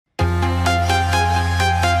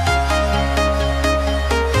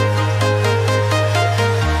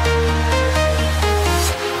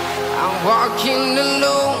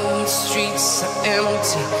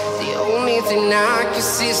thing I can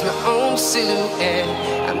see is my own silhouette.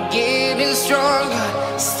 I'm getting stronger,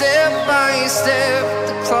 step by step.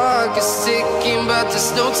 The clock is ticking, but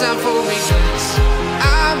there's no time for regrets.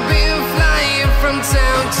 I've been flying from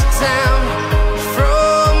town to town,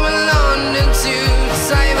 from London to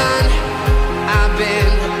Taiwan. I've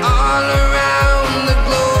been all around the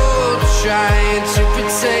globe, trying to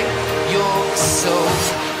protect your soul.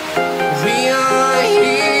 We are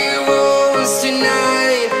heroes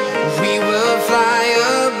tonight. We will fly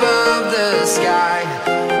above the sky.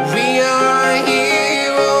 We are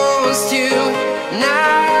heroes tonight.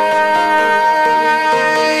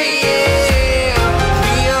 Yeah.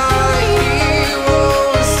 We are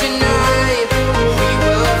heroes tonight. We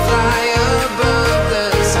will fly above the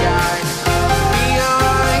sky. We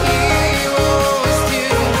are heroes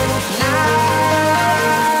tonight.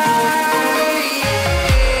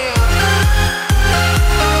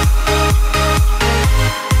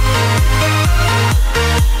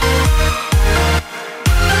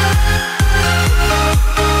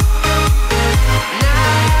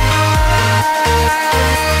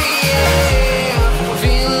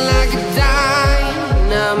 Feeling like a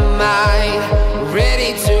dynamite,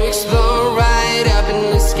 ready to explode right up in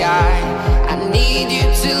the sky. I need you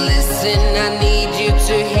to listen, I need you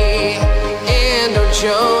to hear, and don't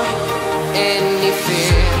show any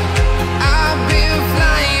fear. I've been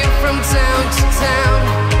flying from town to town,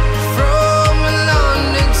 from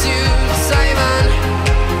London to Taiwan.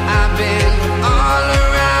 I've been all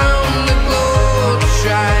around the globe,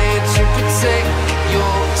 trying to protect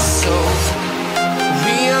your soul.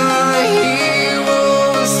 We are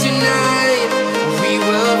heroes tonight. We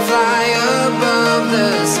will fly above the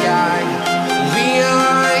sky. We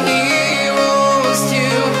are heroes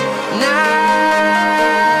tonight.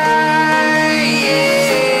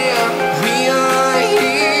 Yeah. We are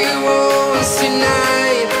heroes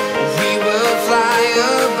tonight. We will fly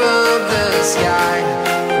above the sky.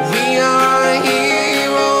 We are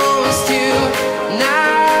heroes tonight.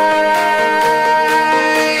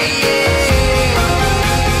 Yeah.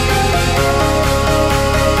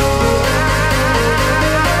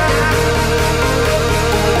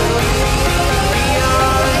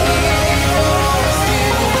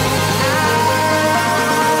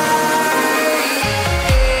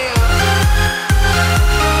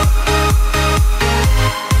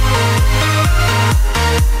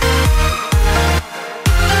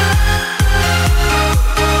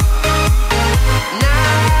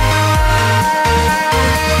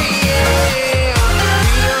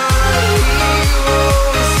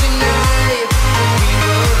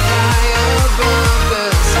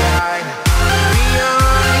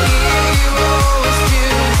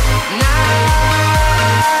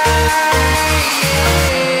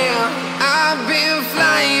 I've been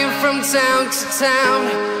flying from town to town,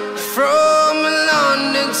 from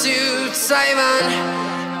London to Taiwan.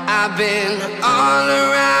 I've been all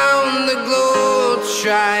around the globe,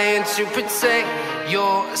 trying to protect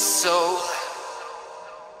your soul.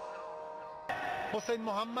 حسین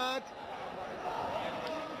محمد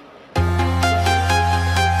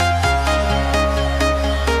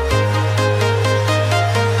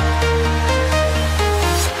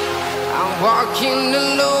I'm walking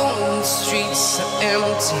alone, the streets are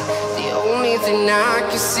empty. The only thing I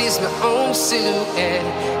can see is my own silhouette.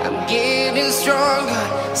 I'm getting stronger,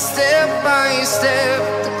 step by step.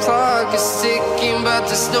 The clock is ticking, but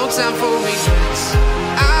there's no time for regrets.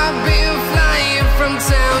 I've been flying from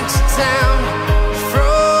town to town,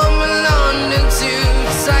 from London to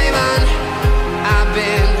Taiwan. I've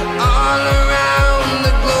been all around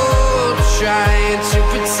the globe, trying to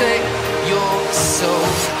protect your soul.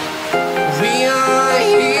 We are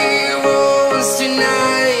heroes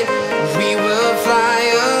tonight. We will fly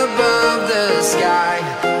above the sky.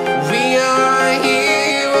 We are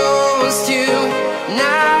heroes tonight.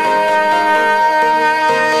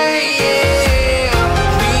 Yeah.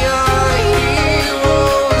 We are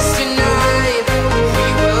heroes tonight. We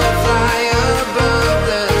will fly above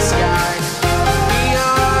the sky. We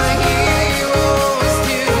are heroes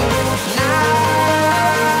tonight.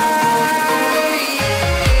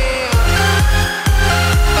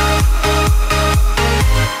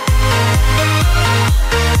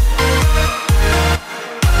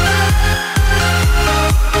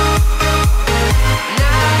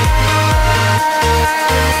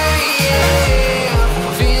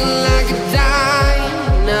 Feeling like a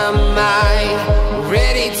dynamite,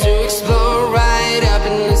 ready to explode right up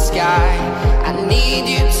in the sky. I need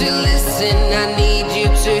you to listen, I need you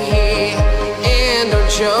to hear, and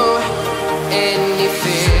don't show any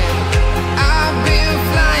fear. I've been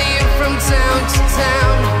flying from town to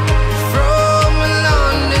town, from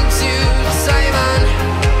London to Taiwan.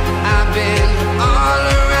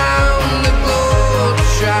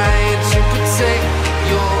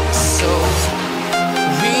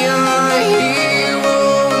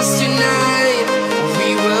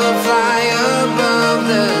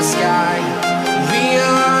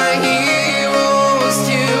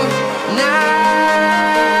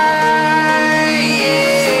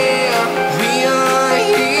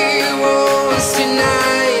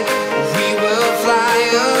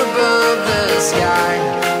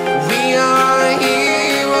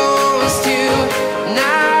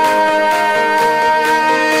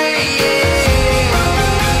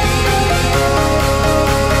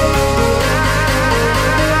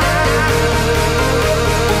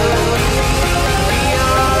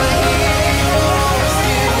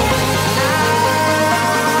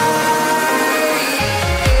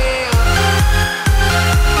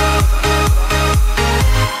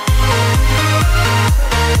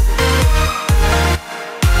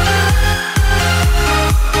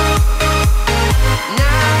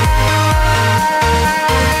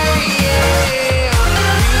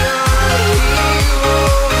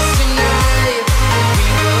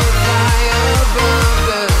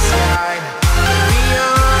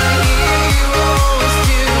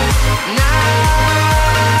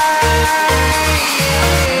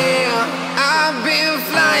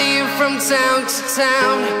 town to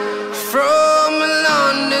town, from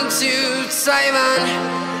London to Taiwan.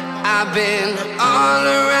 I've been all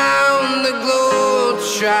around the globe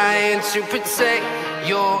trying to protect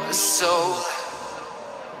your soul.